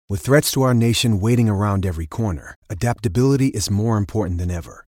With threats to our nation waiting around every corner, adaptability is more important than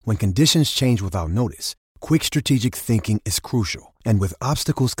ever. When conditions change without notice, quick strategic thinking is crucial. And with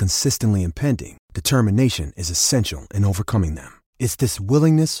obstacles consistently impending, determination is essential in overcoming them. It's this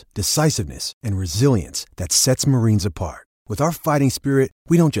willingness, decisiveness, and resilience that sets Marines apart. With our fighting spirit,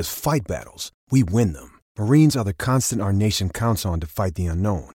 we don't just fight battles, we win them. Marines are the constant our nation counts on to fight the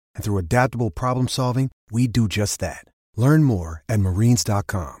unknown. And through adaptable problem solving, we do just that. Learn more at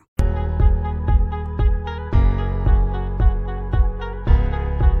marines.com.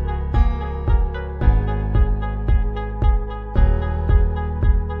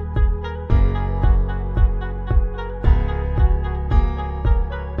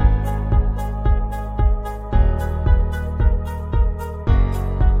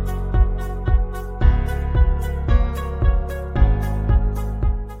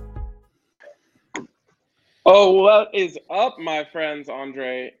 Oh, what is up, my friends,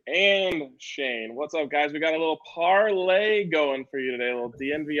 Andre and Shane? What's up, guys? We got a little parlay going for you today, a little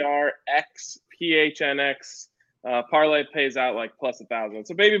DNVR X PHNX. Parlay pays out like plus 1,000. It's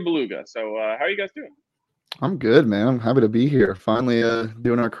a baby beluga. So how are you guys doing? I'm good, man. I'm happy to be here. Finally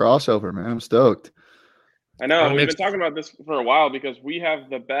doing our crossover, man. I'm stoked. I know. We've been talking about this for a while because we have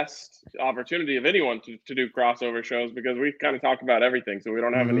the best opportunity of anyone to do crossover shows because we kind of talk about everything. So we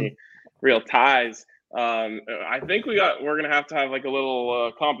don't have any real ties. I think we're gonna have to have like a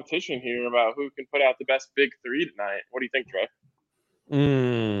little competition here about who can put out the best big three tonight. What do you think, Trey?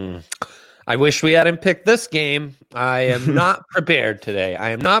 I wish we hadn't picked this game. I am not prepared today.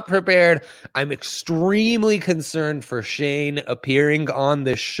 I am not prepared. I'm extremely concerned for Shane appearing on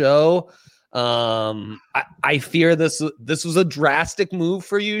this show. I fear this was a drastic move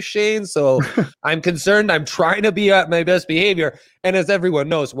for you, Shane. So I'm concerned. I'm trying to be at my best behavior. And as everyone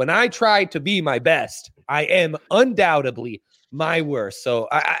knows, when I try to be my best, I am undoubtedly my worst. So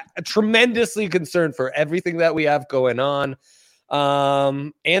I'm tremendously concerned for everything that we have going on.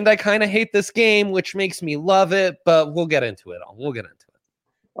 And I kind of hate this game, which makes me love it, but we'll get into it all.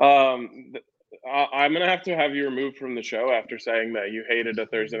 I'm going to have you removed from the show after saying that you hated a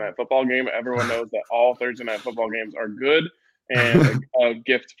Thursday night football game. Everyone knows that all Thursday night football games are good and a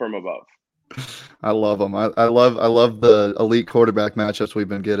gift from above. I love them. I love the elite quarterback matchups we've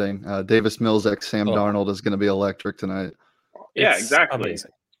been getting. Davis Mills x Sam Darnold is going to be electric tonight. Yeah, exactly.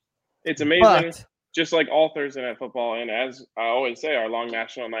 Amazing. It's amazing. Just like all Thursday night football. And as I always say, our long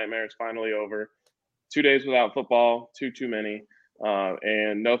national nightmare is finally over. 2 days without football, too many.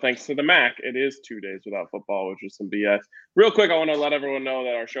 And no thanks to the MAC, it is 2 days without football, which is some BS. Real quick, I want to let everyone know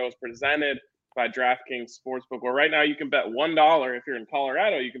that our show is presented by DraftKings Sportsbook, where right now you can bet $1. If you're in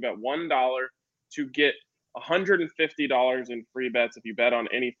Colorado, you can bet $1 to get $150 in free bets if you bet on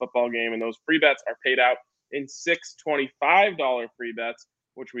any football game. And those free bets are paid out in six $25 free bets,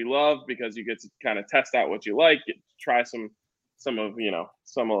 which we love because you get to kind of test out what you like, try some of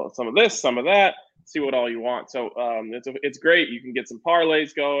this, some of that. See what all you want. So it's great. You can get some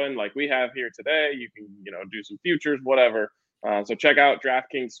parlays going like we have here today. You can do some futures, whatever. So check out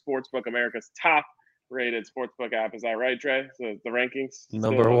DraftKings Sportsbook, America's top rated sportsbook app. Is that right, Trey? So the rankings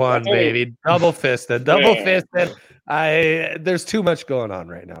number one, baby. Double fisted. There's too much going on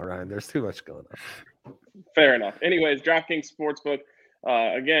right now, Ryan. There's too much going on. Fair enough. Anyways, DraftKings Sportsbook.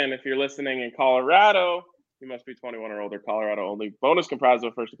 Again, if you're listening in Colorado, you must be 21 or older. Colorado only. Bonus comprised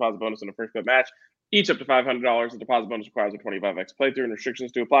of a first deposit bonus and a first bet match. Each up to $500. The deposit bonus requires a 25x playthrough and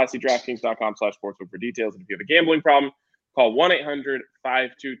restrictions to apply. See DraftKings.com/sportsbook for details. And if you have a gambling problem, call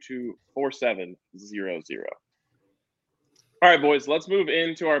 1-800-522-4700. All right, boys, let's move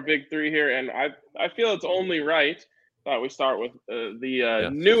into our big three here. And I feel it's only right that we start with the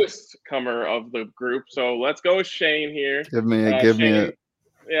newest comer of the group. So let's go with Shane here. Give me it.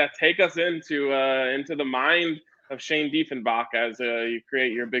 Yeah, take us into the mind of Shane Diefenbach as you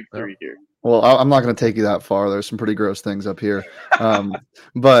create your big three here. Well, I'm not going to take you that far. There's some pretty gross things up here.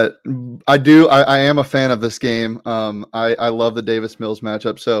 But I am a fan of this game. I love the Davis Mills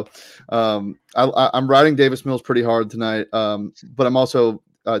matchup. So I'm riding Davis Mills pretty hard tonight. But I'm also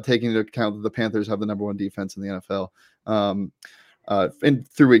taking into account that the Panthers have the number one defense in the NFL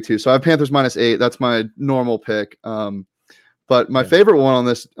through week 2. So I have Panthers -8. That's my normal pick. But my favorite one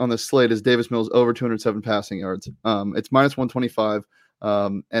on this slate is Davis Mills over 207 passing yards. It's -125.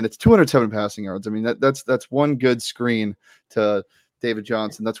 And it's 207 passing yards. I mean, that's one good screen to David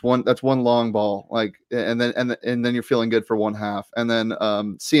Johnson. That's one long ball. And then you're feeling good for one half. And then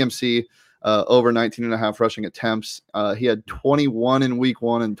CMC over 19.5 rushing attempts. He had 21 in week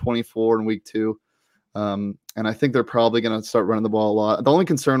 1 and 24 in week 2. And I think they're probably going to start running the ball a lot. The only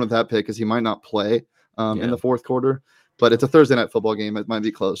concern with that pick is he might not play in the fourth quarter. but it's a Thursday night football game. It might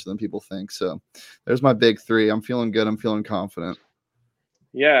be closer than people think. So there's my big three. I'm feeling good. I'm feeling confident.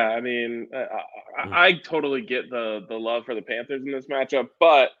 Yeah, I mean, I totally get the love for the Panthers in this matchup,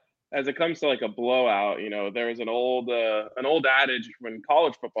 but as it comes to like a blowout, there was an old adage when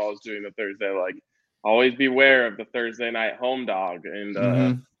college football was doing the Thursday, like always beware of the Thursday night home dog,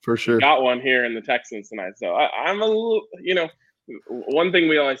 and for sure got one here in the Texans tonight. So I'm a little, one thing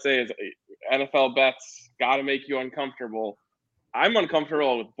we always say is NFL bets got to make you uncomfortable. I'm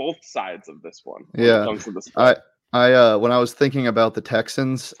uncomfortable with both sides of this one. When it comes to this. I when I was thinking about the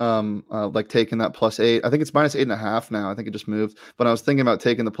Texans, like taking that +8, I think it's -8.5 now. I think it just moved. But I was thinking about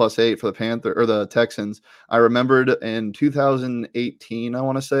taking the +8 for the Texans. I remembered in 2018, I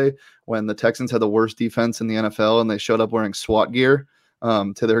want to say, when the Texans had the worst defense in the NFL and they showed up wearing SWAT gear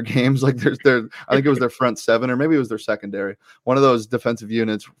to their games. Like I think it was their front seven, or maybe it was their secondary. One of those defensive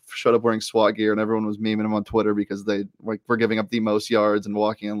units showed up wearing SWAT gear, and everyone was memeing them on Twitter because they were giving up the most yards and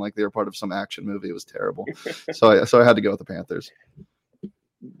walking in like they were part of some action movie. It was terrible. So I had to go with the Panthers.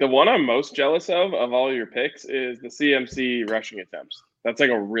 The one I'm most jealous of all your picks is the CMC rushing attempts. That's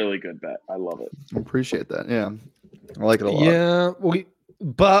like a really good bet. I love it. I appreciate that. Yeah, I like it a lot. Yeah,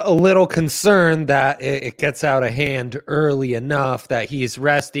 but a little concerned that it gets out of hand early enough that he's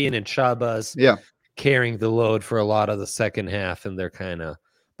resting and Chuba's carrying the load for a lot of the second half, and they're kind of.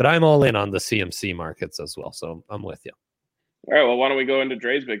 But I'm all in on the CMC markets as well, so I'm with you. All right, well, why don't we go into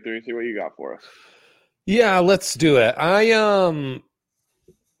Dre's big three, see what you got for us? Yeah, let's do it.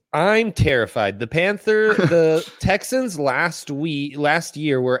 I'm terrified. The Texans last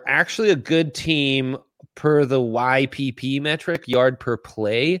year were actually a good team per the YPP metric, yard per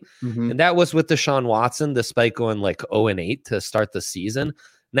play. And that was with Deshaun Watson, despite going like 0-8 to start the season.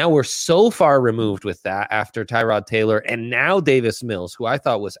 Now we're so far removed with that after Tyrod Taylor and now Davis Mills, who I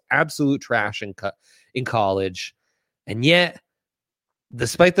thought was absolute trash in college. And yet,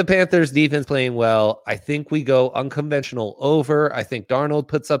 despite the Panthers defense playing well, I think we go unconventional over. I think Darnold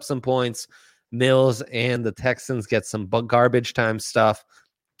puts up some points. Mills and the Texans get some garbage time stuff.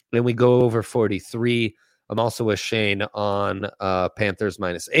 Then we go over 43. I'm also with Shane on Panthers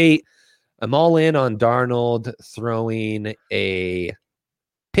 -8. I'm all in on Darnold throwing a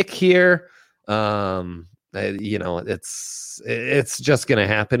pick here. It's just going to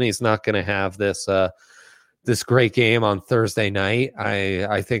happen. He's not going to have this great game on Thursday night.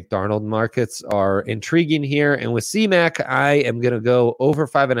 I think Darnold markets are intriguing here. And with CMAC, I am going to go over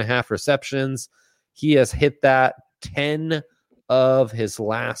 5.5 receptions. He has hit that 10 of his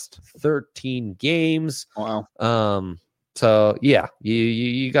last 13 games. Wow. So yeah,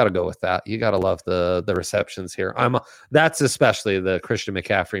 you got to go with that. You got to love the receptions here. That's especially the Christian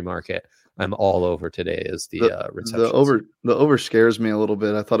McCaffrey market. I'm all over today is the receptions. The over scares me a little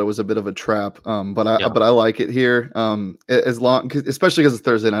bit. I thought it was a bit of a trap. But I like it here. Especially because it's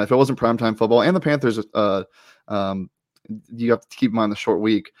Thursday night. If it wasn't primetime football and the Panthers, you have to keep in mind the short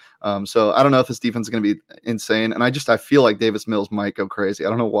week. So I don't know if this defense is going to be insane. And I feel like Davis Mills might go crazy. I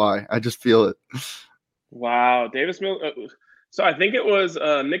don't know why. I just feel it. Wow. Davis Mills. So I think it was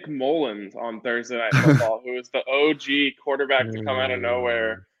Nick Mullins on Thursday Night Football, who was the OG quarterback to come out of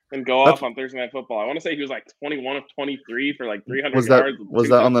nowhere and go off on Thursday Night Football. I want to say he was like 21 of 23 for like 300 yards. Was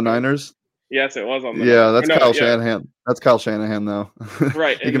that on the Niners? Yes, it was on the Niners. That's Kyle Shanahan. That's Kyle Shanahan, though.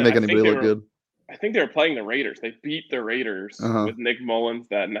 Right. He can make anybody look good. I think they were playing the Raiders. They beat the Raiders with Nick Mullins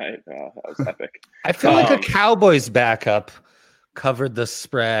that night. That was epic. I feel like a Cowboys backup covered the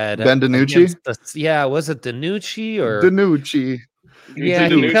spread. Ben DiNucci? Was it DiNucci or DiNucci? Yeah,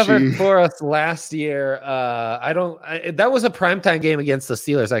 he covered for us last year. That was a primetime game against the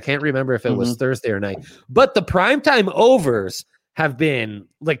Steelers. I can't remember if it was Thursday or night. But the primetime overs have been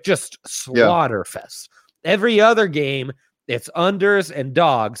like just slaughter fest. Every other game, it's unders and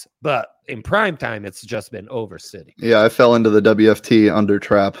dogs, but in primetime, it's just been over city. Yeah, I fell into the WFT under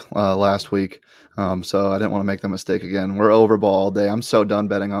trap last week. So I didn't want to make the mistake again. We're over ball all day. I'm so done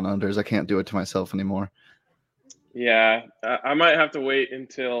betting on unders. I can't do it to myself anymore. Yeah, I might have to wait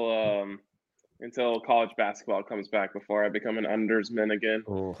until college basketball comes back before I become an undersman again.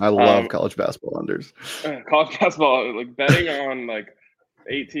 I love college basketball unders. College basketball, like betting on like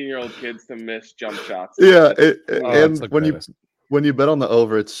 18-year-old kids to miss jump shots. Yeah, and when you bet on the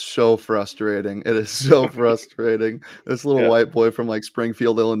over, it's so frustrating. It is so frustrating. This little white boy from like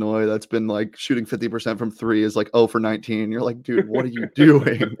Springfield, Illinois, that's been like shooting 50% from three is like 0 for 19. You're like, dude, what are you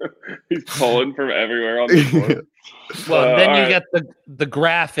doing? He's pulling from everywhere on the court. Well, then you get the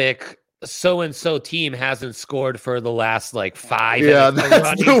graphic. So-and-so team hasn't scored for the last like 5. Yeah,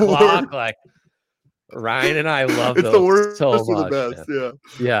 that's the clock. Like Ryan and I love it's those the worst so or much. the best.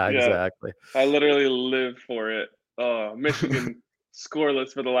 Yeah, exactly. I literally live for it. Michigan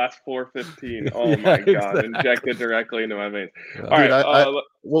scoreless for the last 4:15. Oh my God! Exactly. Injected directly into my veins. All right.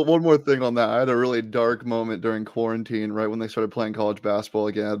 Well, one more thing on that. I had a really dark moment during quarantine, right when they started playing college basketball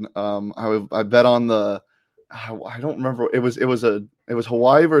again. I bet on the. I don't remember. It was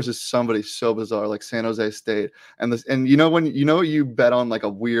Hawaii versus somebody so bizarre, like San Jose State. And when you bet on like a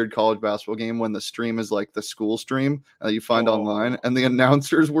weird college basketball game when the stream is like the school stream that you find online, and the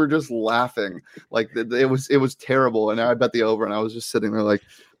announcers were just laughing, like it was terrible. And I bet the over, and I was just sitting there like,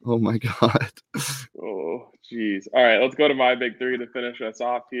 oh my God. Oh geez. All right, let's go to my big three to finish us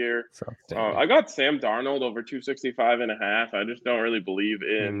off here. I got Sam Darnold over 265.5. I just don't really believe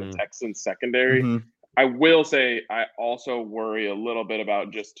in the Texans secondary. Mm-hmm. I will say I also worry a little bit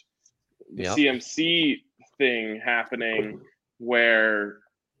about just the CMC thing happening where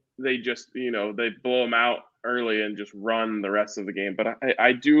they just, they blow them out early and just run the rest of the game. But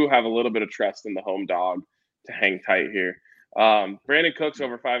I do have a little bit of trust in the home dog to hang tight here. Brandon Cooks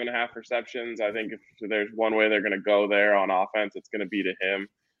over 5.5 receptions. I think if there's one way they're going to go there on offense, it's going to be to him.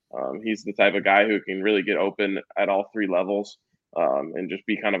 He's the type of guy who can really get open at all three levels. And just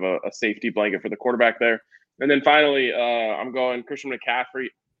be kind of a safety blanket for the quarterback there. And then finally, I'm going Christian McCaffrey,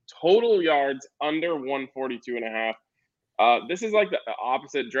 total yards under 142.5. This is like the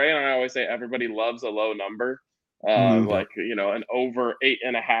opposite. Dre and I always say everybody loves a low number, like, an over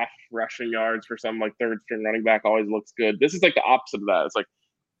 8.5 rushing yards for some like third string running back always looks good. This is like the opposite of that. It's like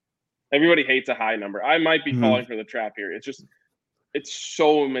everybody hates a high number. I might be falling for the trap here. It's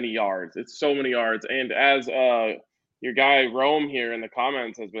so many yards. And as your guy Rome here in the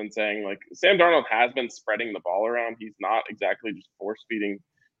comments has been saying, like, Sam Darnold has been spreading the ball around. He's not exactly just force feeding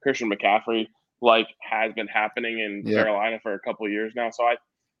Christian McCaffrey like has been happening in Carolina for a couple of years now. So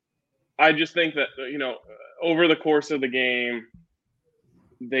I just think that, over the course of the game,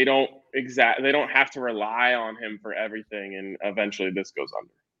 they don't have to rely on him for everything, and eventually this goes under.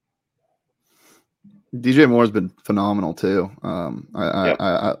 DJ Moore's been phenomenal too.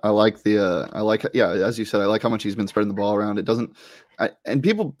 I like as you said, I like how much he's been spreading the ball around. It doesn't, and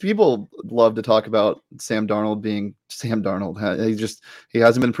people love to talk about Sam Darnold being Sam Darnold. He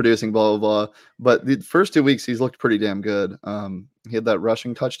hasn't been producing, blah blah blah. But the first 2 weeks he's looked pretty damn good. He had that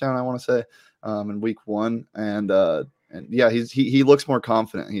rushing touchdown, I want to say, in week 1, and he looks more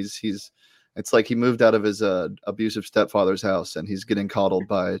confident. It's like he moved out of his abusive stepfather's house, and he's getting coddled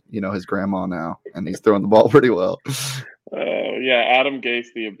by his grandma now, and he's throwing the ball pretty well. Adam Gase,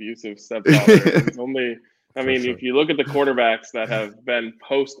 the abusive stepfather. If you look at the quarterbacks that have been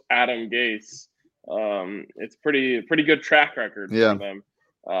post Adam Gase, it's pretty good track record for them.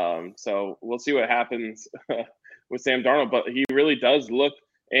 So we'll see what happens with Sam Darnold, but he really does look.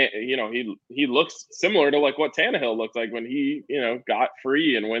 He looks similar to like what Tannehill looked like when he got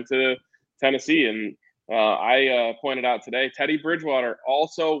free and went to Tennessee. And I pointed out today, Teddy Bridgewater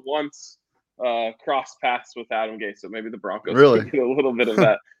also once crossed paths with Adam Gase, so maybe the Broncos get a little bit of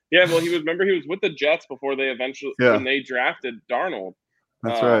that. Yeah, well, he was with the Jets before they when they drafted Darnold.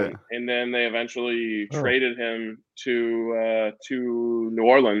 That's right. And then they eventually traded him to New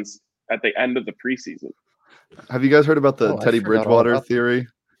Orleans at the end of the preseason. Have you guys heard about the Teddy Bridgewater theory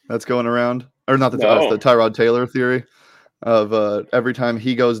that's going around? Or not the Tyrod Taylor theory of every time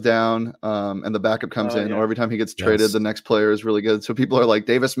he goes down and the backup comes in, or every time he gets traded, the next player is really good. So people are like,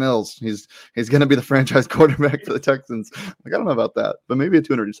 Davis Mills, he's going to be the franchise quarterback for the Texans. Like, I don't know about that, but maybe a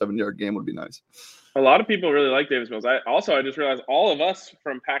 207-yard game would be nice. A lot of people really like Davis Mills. I just realized all of us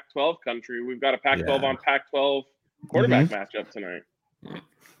from Pac-12 country, we've got a Pac-12 on Pac-12 quarterback matchup tonight.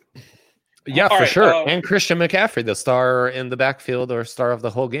 Yeah, for sure. And Christian McCaffrey, the star in the backfield or star of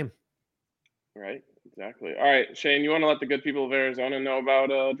the whole game. Right, exactly. All right, Shane, you want to let the good people of Arizona know about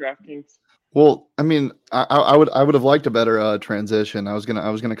DraftKings? Well, I mean, I would have liked a better transition. I was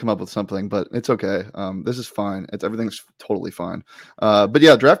gonna come up with something, but it's okay. This is fine. Everything's totally fine. But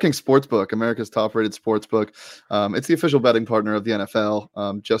yeah, DraftKings Sportsbook, America's top-rated sportsbook. It's the official betting partner of the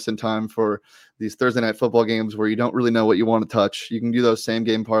NFL. Just in time for these Thursday night football games where you don't really know what you want to touch. You can do those same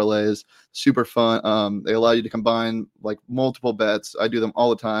game parlays. Super fun. They allow you to combine like multiple bets. I do them all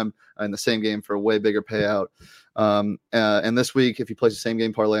the time in the same game for a way bigger payout. And this week, if you place the same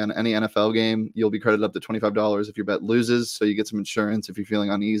game parlay on any NFL game, you'll be credited up to $25 if your bet loses. So you get some insurance if you're feeling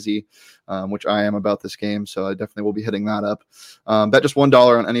uneasy, which I am about this game. So I definitely will be hitting that up. Bet just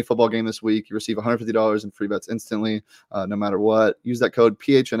 $1 on any football game this week. You receive $150 in free bets instantly, no matter what. Use that code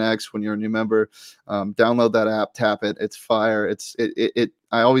PHNX when you're a new member. Download that app, tap it. It's fire.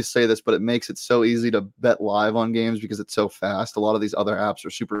 I always say this, but it makes it so easy to bet live on games because it's so fast. A lot of these other apps are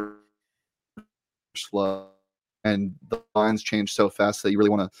super slow, and the lines change so fast that you really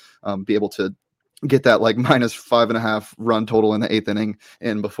want to be able to get that like -5.5 run total in the 8th inning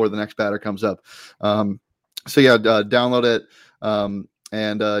in before the next batter comes up. So yeah, download it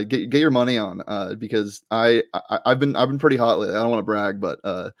and get your money on because I've been pretty hot lately. I don't want to brag, but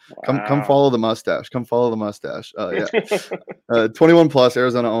come follow the mustache. Come follow the mustache. Yeah, 21 plus,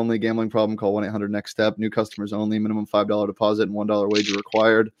 Arizona only. Gambling problem? Call 1-800-NEXT-STEP. New customers only. Minimum $5 deposit and $1 wager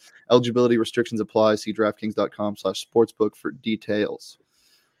required. Eligibility restrictions apply. See DraftKings.com/sportsbook for details.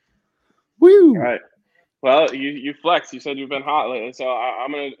 Woo! All right. Well, you flex. You said you've been hot lately, so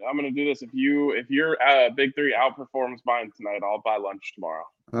I'm gonna do this. If your Big Three outperforms mine tonight, I'll buy lunch tomorrow.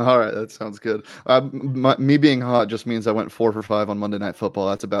 All right, that sounds good. Me being hot just means I went 4 for 5 on Monday Night Football.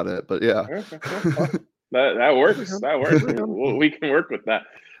 That's about it. But yeah, that works. That works. We can work with that.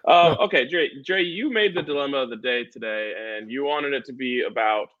 Okay, Dre, you made the dilemma of the day today, and you wanted it to be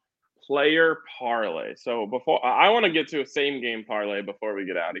about player parlay. So before I want to get to a same game parlay before we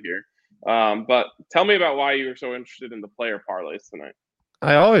get out of here. But tell me about why you were so interested in the player parlays tonight.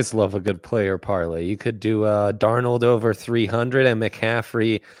 I always love a good player parlay. You could do Darnold over 300 and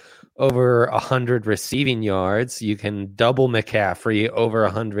McCaffrey over 100 receiving yards. You can double McCaffrey over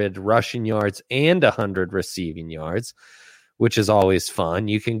 100 rushing yards and 100 receiving yards, which is always fun.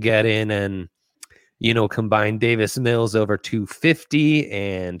 You can get in and, combine Davis Mills over 250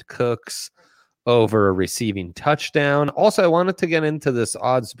 and Cooks over a receiving touchdown. Also, I wanted to get into this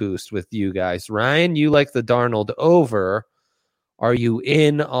odds boost with you guys. Ryan, you like the Darnold over. Are you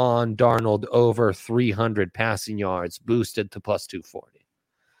in on Darnold over 300 passing yards boosted to plus 240?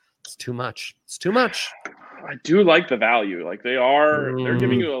 It's too much. It's too much. I do like the value. Like they're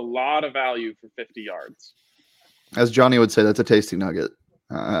giving you a lot of value for 50 yards. As Johnny would say, that's a tasty nugget.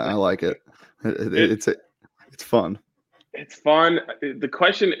 I like it. It's fun. It's fun. The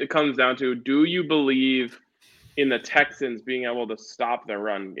question it comes down to, do you believe in the Texans being able to stop their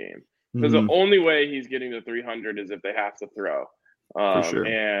run game? Because the only way he's getting to 300 is if they have to throw. For sure.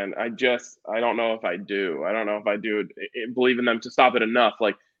 And I don't know if I do. I don't know if I do believe in them to stop it enough.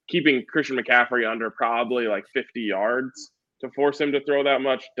 Like keeping Christian McCaffrey under probably like 50 yards to force him to throw that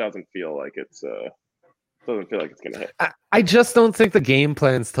much doesn't feel like it's going to hit. I just don't think the game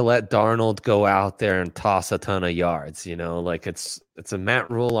plan's to let Darnold go out there and toss a ton of yards. Like it's a Matt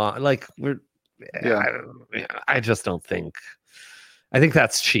Rule on. Like I just don't think. I think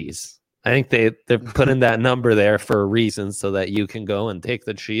that's cheese. I think they're putting that number there for a reason so that you can go and take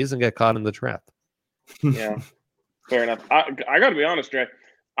the cheese and get caught in the trap. Yeah, fair enough. I got to be honest, Dre.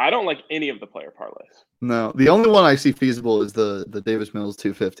 I don't like any of the player parlays. No, the only one I see feasible is the Davis Mills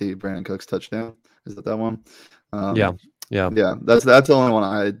 250 Brandon Cooks touchdown. Is that one? Yeah. That's the only one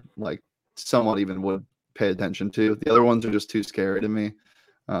I like somewhat even would pay attention to. The other ones are just too scary to me.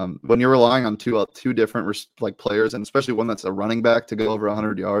 When you're relying on two different like players, and especially one that's a running back to go over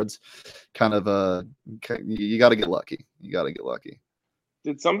 100 yards, you got to get lucky.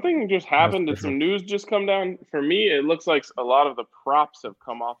 Did something just happen? Did some news just come down? For me, it looks like a lot of the props have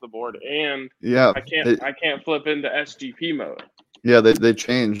come off the board, and I can't flip into SGP mode. Yeah, they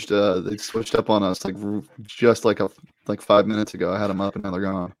changed. They switched up on us just like 5 minutes ago. I had them up and now they're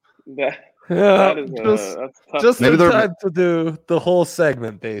gone. That's tough. Just maybe they're time to do the whole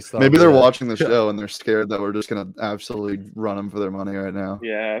segment based on. Maybe they're watching the show and they're scared that we're just gonna absolutely run them for their money right now.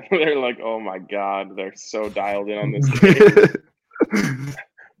 Yeah, they're like, oh my god, they're so dialed in on this game.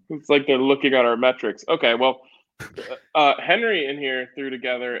 It's like they're looking at our metrics. Okay, well, Henry in here threw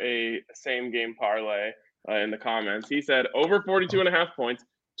together a same game parlay in the comments. He said over 42.5 points,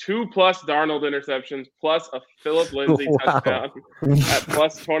 2+ Darnold interceptions, plus a Philip Lindsay touchdown at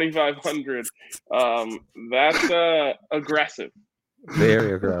plus 2,500. That's aggressive.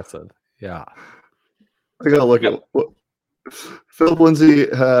 Very aggressive. Yeah. I gotta look at what Philip Lindsay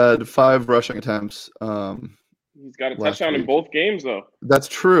had 5 rushing attempts. He's got a touchdown in both games, though. That's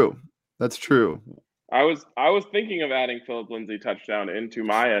true. I was thinking of adding Philip Lindsay touchdown into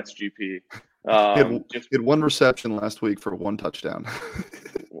my SGP. He had 1 reception last week for 1 touchdown.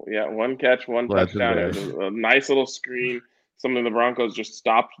 Yeah, 1 catch, 1 touchdown. It was a nice little screen. Something the Broncos just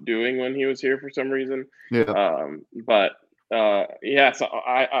stopped doing when he was here for some reason. Yeah. So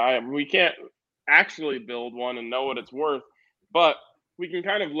we can't actually build one and know what it's worth, but we can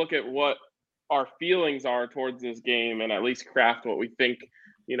kind of look at what our feelings are towards this game and at least craft what we think,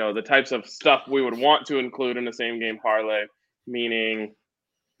 the types of stuff we would want to include in the same game parlay, meaning,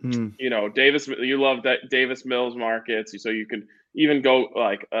 Davis, you love that Davis Mills markets. So you could even go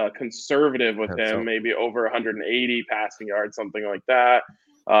like conservative with him, maybe over 180 passing yards, something like that.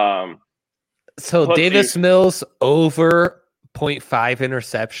 So Davis Mills over 0.5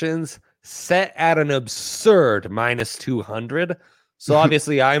 interceptions set at an absurd -200. So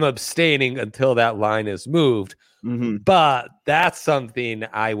obviously I'm abstaining until that line is moved. Mm-hmm. But that's something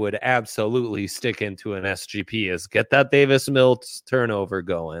I would absolutely stick into an SGP is get that Davis Mills turnover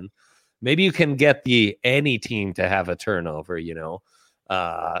going. Maybe you can get any team to have a turnover, they're young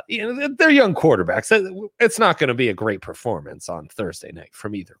quarterbacks. It's not going to be a great performance on Thursday night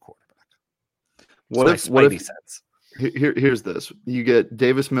from either quarterback. Here's this. You get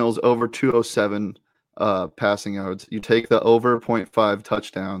Davis Mills over 207 passing yards. You take the over 0.5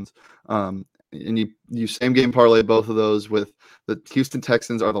 touchdowns. And you same game parlay both of those with the Houston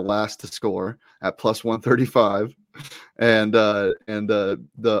Texans are the last to score at plus 135, and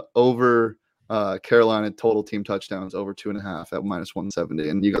the over Carolina total team touchdowns over 2.5 at minus 170,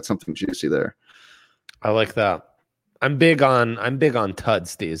 and you got something juicy there. I like that. I'm big on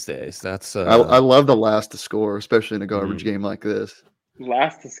Tuds these days. That's I love the last to score, especially in a garbage game like this.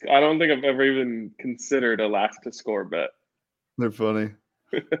 I don't think I've ever even considered a last to score bet. They're funny.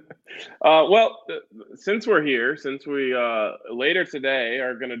 Since we're here, since we later today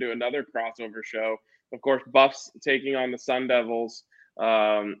are going to do another crossover show, of course, Buffs taking on the Sun Devils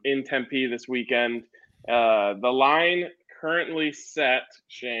in Tempe this weekend. The line currently set,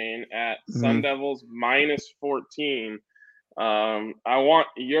 Shane, at Sun Devils minus 14. I want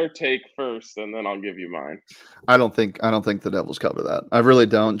your take first, and then I'll give you mine. I don't think the Devils cover that. I really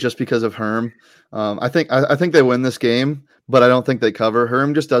don't, just because of Herm. I think they win this game, but I don't think they cover.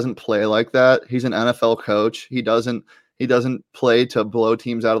 Herm just doesn't play like that. He's an NFL coach. He doesn't play to blow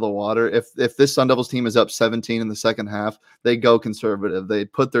teams out of the water. If this Sun Devils team is up 17 in the second half, they go conservative. They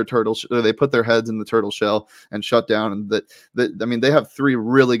put their heads in the turtle shell and shut down. And they have 3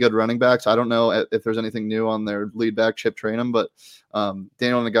 really good running backs. I don't know if there's anything new on their lead back, Chip Trayanum, but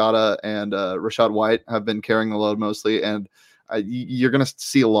Daniel Nagata and Rashad White have been carrying the load mostly. And you're going to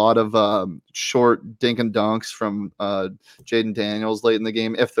see a lot of short dink and dunks from Jaden Daniels late in the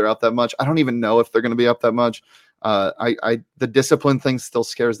game if they're up that much. I don't even know if they're going to be up that much. The discipline thing still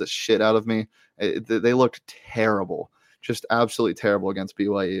scares the shit out of me. They looked terrible, just absolutely terrible against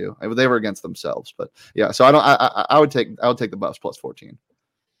BYU. They were against themselves, but yeah. So I would take the Buffs plus 14.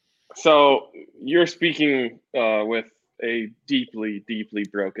 So you're speaking with a deeply, deeply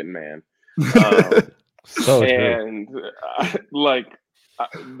broken man. So and I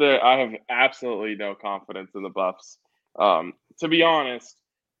have absolutely no confidence in the Buffs. To be honest,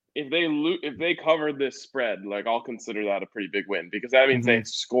 if they covered this spread, I'll consider that a pretty big win, because that means they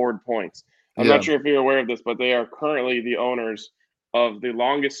scored points. I'm not sure if you're aware of this, but they are currently the owners of the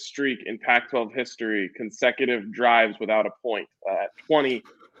longest streak in Pac-12 history, consecutive drives without a point, 20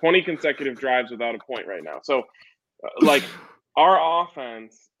 consecutive drives without a point right now. So, our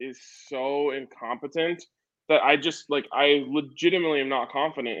offense is so incompetent that I legitimately am not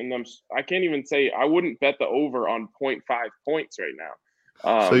confident in them. I can't even say I wouldn't bet the over on 0.5 points right now.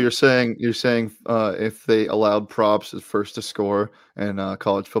 So you're saying if they allowed props as first to score in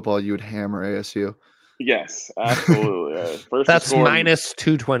college football, you would hammer ASU? Yes, absolutely. That's minus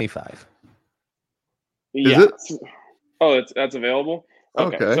 225. Yeah. Is it? Oh, that's available.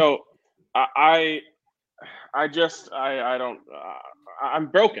 Okay. So I'm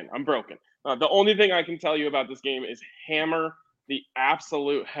broken. The only thing I can tell you about this game is hammer the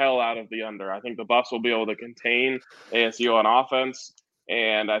absolute hell out of the under. I think the Buffs will be able to contain ASU on offense,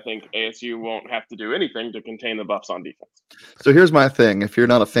 and I think ASU won't have to do anything to contain the Buffs on defense. So here's my thing. If you're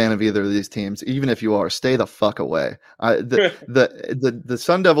not a fan of either of these teams, even if you are, stay the fuck away. The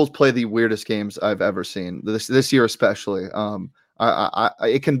Sun Devils play the weirdest games I've ever seen, this year especially.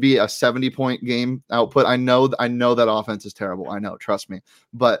 It can be a 70-point game output. I know that offense is terrible. I know, trust me.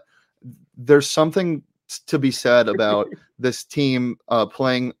 But there's something to be said about this team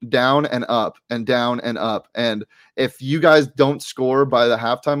playing down and up and down and up. And if you guys don't score by the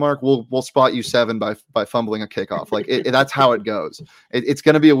halftime mark, we'll spot you 7 by fumbling a kickoff. That's how it goes. It's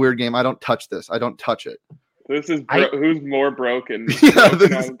going to be a weird game. I don't touch this. I don't touch it. This is who's more broken.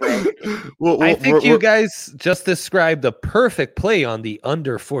 I think you guys just described the perfect play on the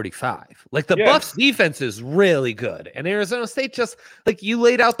under 45. Buffs defense is really good, and Arizona State just you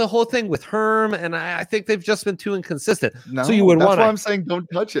laid out the whole thing with Herm, and I think they've just been too inconsistent. No, so you would want to. That's why I'm saying don't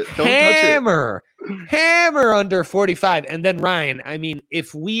touch it. Hammer under 45, and then Ryan. I mean,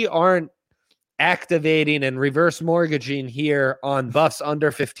 if we aren't activating and reverse mortgaging here on Buffs under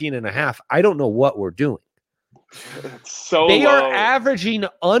 15.5, I don't know what we're doing. So they are averaging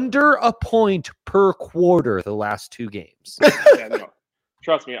under a point per quarter the last 2 games.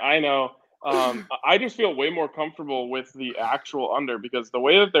 Trust me, I know. I just feel way more comfortable with the actual under, because the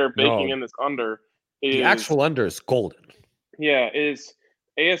way that they're baking in this under is the actual under is golden. Yeah, is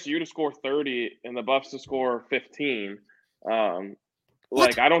ASU to score 30 and the Buffs to score 15.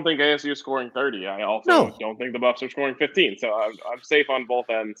 Like, I don't think ASU is scoring 30. I also don't think the Buffs are scoring 15. So I'm safe on both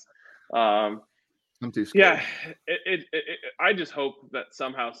ends. I'm too scared. Yeah, I just hope that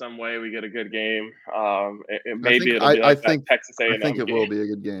somehow, some way, we get a good game. I think Texas A&M. I think it will be a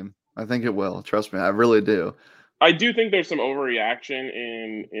good game. I think it will. Trust me, I really do. I do think there's some overreaction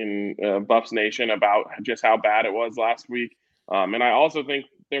in Buffs Nation about just how bad it was last week. And I also think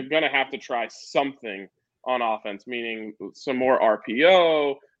they're going to have to try something on offense, meaning some more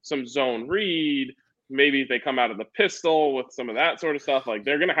RPO, some zone read. Maybe they come out of the pistol with some of that sort of stuff. Like,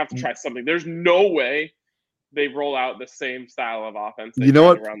 they're going to have to try something. There's no way they roll out the same style of offense they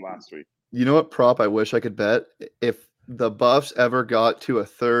run last week. You know what prop I wish I could bet? If the Buffs ever got to a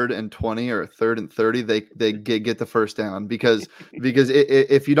 3rd and 20 or a 3rd and 30, they get the first down because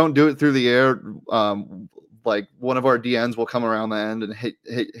if you don't do it through the air, like one of our DNs will come around the end and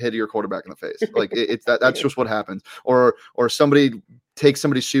hit your quarterback in the face. Like that's just what happens. Or somebody takes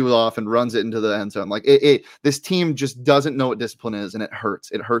somebody's shoe off and runs it into the end zone. Like this team just doesn't know what discipline is, and it hurts.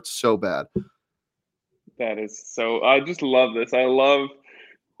 It hurts so bad. That is so. I just love this. I love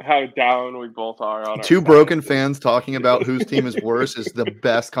how down we both are on two broken fans talking about whose team is worse is the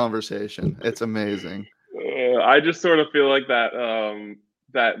best conversation. It's amazing. I just sort of feel like that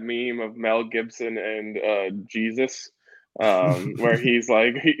meme of Mel Gibson and Jesus, where he's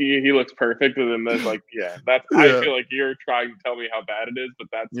like he looks perfect, and then there's like I feel like you're trying to tell me how bad it is, but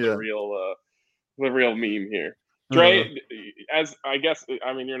that's the real meme here. Dre, as I guess,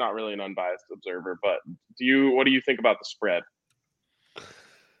 I mean, you're not really an unbiased observer, but what do you think about the spread?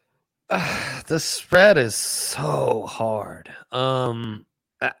 The spread is so hard. I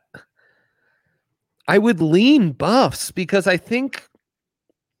would lean Buffs because I think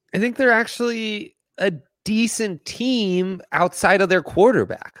they're actually a decent team outside of their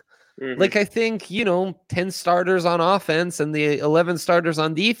quarterback. Mm-hmm. Like, I think, 10 starters on offense and the 11 starters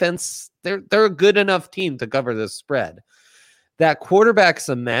on defense, they're a good enough team to cover this spread. That quarterback's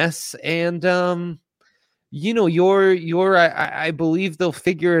a mess, and I believe they'll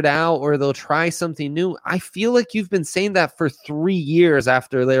figure it out or they'll try something new. I feel like you've been saying that for 3 years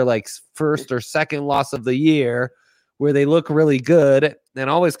after their like first or second loss of the year, where they look really good and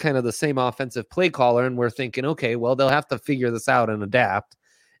always kind of the same offensive play caller. And we're thinking, okay, well, they'll have to figure this out and adapt.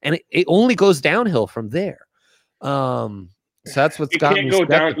 And it only goes downhill from there. So that's what's got me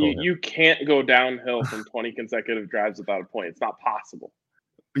skeptical. You can't go downhill from 20 consecutive drives without a point. It's not possible.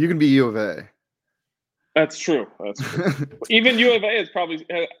 You can be U of A. That's true. Even U of A is probably.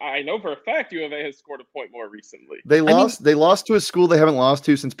 I know for a fact U of A has scored a point more recently. They lost to a school they haven't lost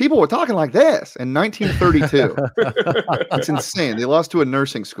to since people were talking like this in 1932. It's insane. They lost to a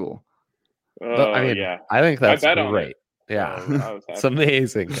nursing school. I think that's great. Yeah, it's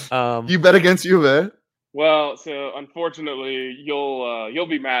amazing. You bet against U of A? Well, so unfortunately, you'll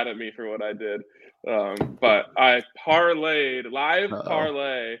be mad at me for what I did, but I parlay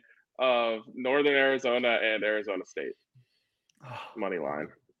of Northern Arizona and Arizona State money line,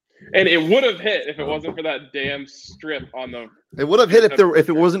 and it would have hit if it wasn't for that damn strip on the. It would have hit if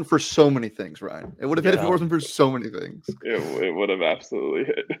it wasn't for so many things, Ryan. It would have hit if it wasn't for so many things. It would have absolutely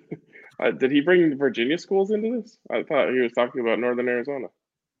hit. Did he bring Virginia schools into this? I thought he was talking about Northern Arizona.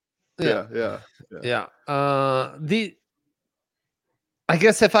 Yeah. I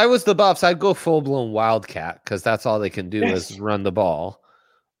guess if I was the Buffs, I'd go full blown Wildcat because that's all they can do is run the ball.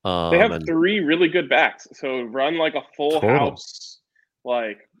 They have 3 really good backs, so run like a full house.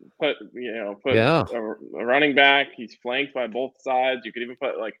 Like put a running back. He's flanked by both sides. You could even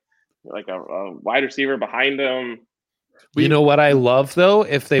put like a wide receiver behind him. You know what I love though?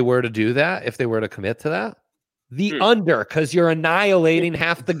 If they were to do that, if they were to commit to that, the under, because you're annihilating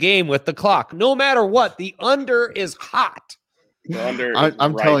half the game with the clock. No matter what, the under is hot.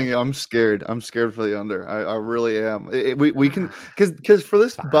 I'm telling you, I'm scared. I'm scared for the under. I really am. We can because for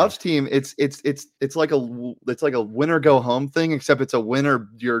this Buffs team, it's like a winner go home thing, except it's a winner.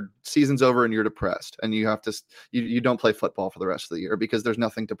 Your season's over and you're depressed, and you have to you don't play football for the rest of the year because there's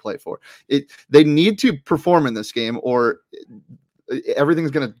nothing to play for. They need to perform in this game or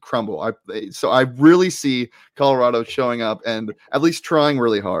everything's going to crumble. So I really see Colorado showing up and at least trying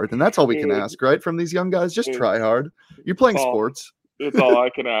really hard. And that's all we can ask, right? From these young guys, just try hard. You're playing sports. That's all I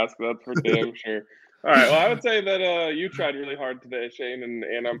can ask. That's for damn sure. All right. Well, I would say that you tried really hard today, Shane,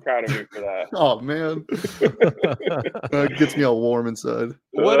 and I'm proud of you for that. Oh, man. That gets me all warm inside.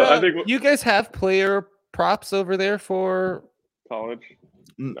 I think you guys have player props over there for college?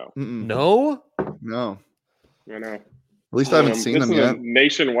 No. No? No. I know. At least I haven't seen them yet. This is a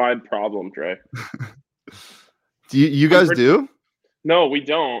nationwide problem, Trey. Do you guys do? No, we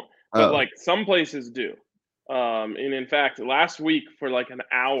don't. But like some places do. And in fact, last week for like an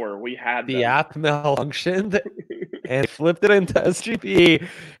hour, we had the app malfunctioned and I flipped it into SGP,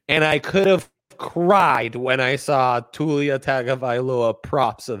 and I could have cried when I saw Tulia Tagovailoa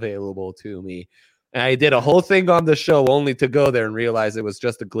props available to me. And I did a whole thing on the show only to go there and realize it was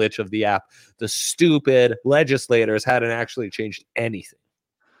just a glitch of the app. The stupid legislators hadn't actually changed anything.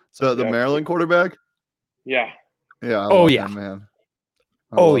 So the Maryland quarterback? Yeah. Yeah. I love him, man.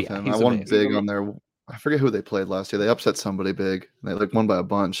 I love him. I won big on there. I forget who they played last year. They upset somebody big. They like won by a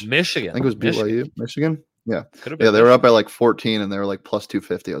bunch. Michigan. I think it was BYU. Michigan? Yeah. Yeah, they were up by like 14 and they were like plus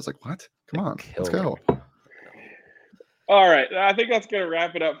 250. I was like, what? Come on. Let's go. All right. I think that's going to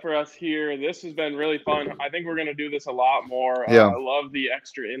wrap it up for us here. This has been really fun. I think we're going to do this a lot more. Yeah. I love the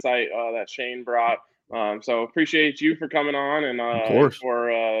extra insight that Shane brought. So appreciate you for coming on and for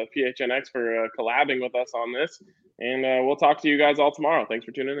PHNX for collabing with us on this. And we'll talk to you guys all tomorrow. Thanks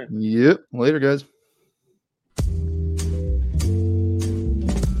for tuning in. Yep. Later, guys.